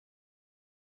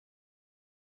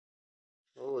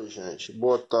Oi, gente,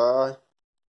 boa tarde.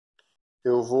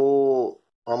 Eu vou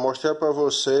mostrar para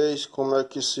vocês como é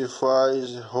que se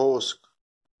faz rosca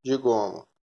de goma.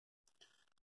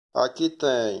 Aqui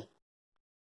tem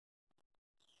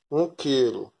 1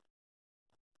 quilo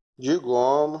de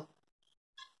goma.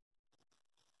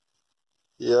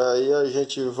 E aí a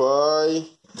gente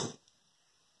vai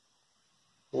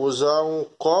usar um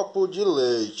copo de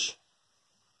leite.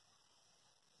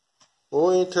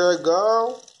 Ou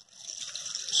integral.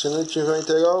 Se não tiver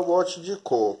integral, bote de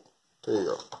coco. Aí,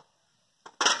 ó.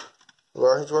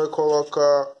 Agora a gente vai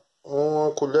colocar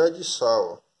uma colher de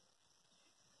sal.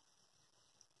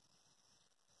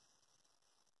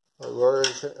 Agora a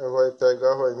gente vai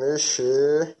pegar, vai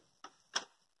mexer.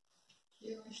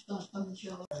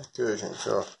 Aqui, gente,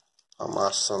 ó.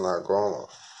 Amassando a goma.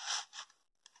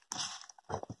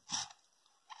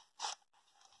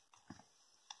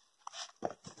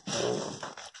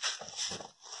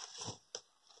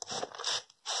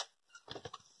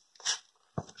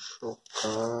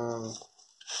 Chocando.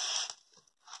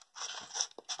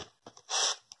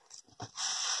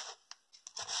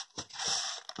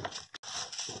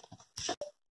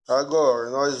 Agora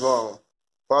nós vamos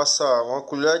passar uma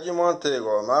colher de manteiga,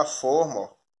 ó, na forma, ó.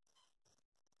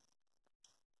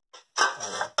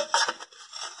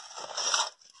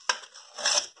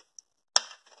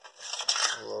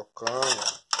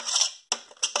 Colocando.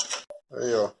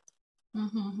 Aí, ó.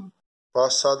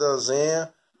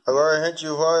 Passadazinha. Agora a gente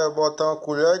vai botar uma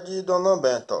colher de Dona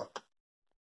Benta, ó.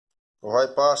 Vai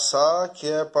passar, que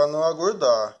é para não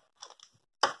agrudar.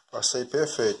 Passei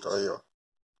perfeito, aí, ó.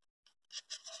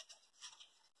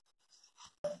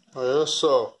 Olha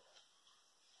só.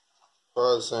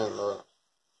 Fazendo,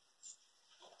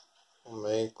 ó.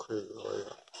 Meio incrível, aí,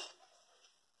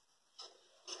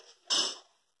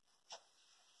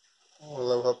 ó. Vou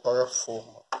levar para a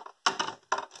forma.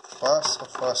 Passa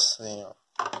facinho, ó.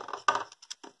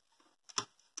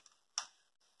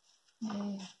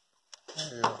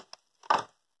 Aí, ó.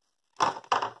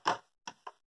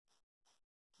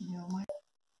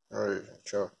 Aí,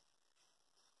 gente, ó.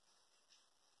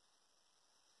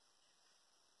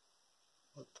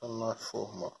 Botando na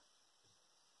forma.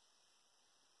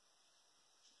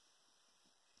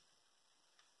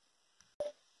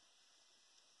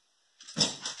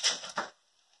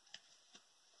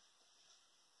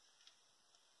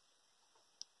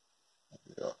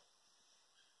 Aí, ó.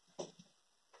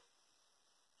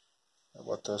 Vou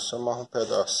botar só mais um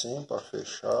pedacinho para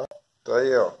fechar. Tá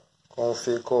aí, ó. Como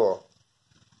ficou,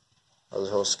 ó, as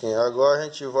rosquinhas. Agora a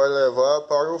gente vai levar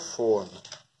para o forno.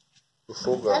 O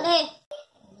fogão.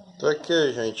 Tá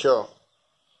aqui, gente, ó.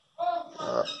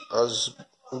 As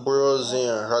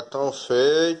brosinhas já estão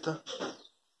feitas.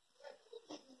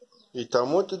 E tá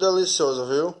muito delicioso,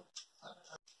 viu?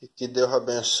 E que Deus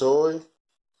abençoe.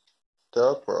 Até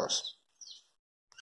a próxima.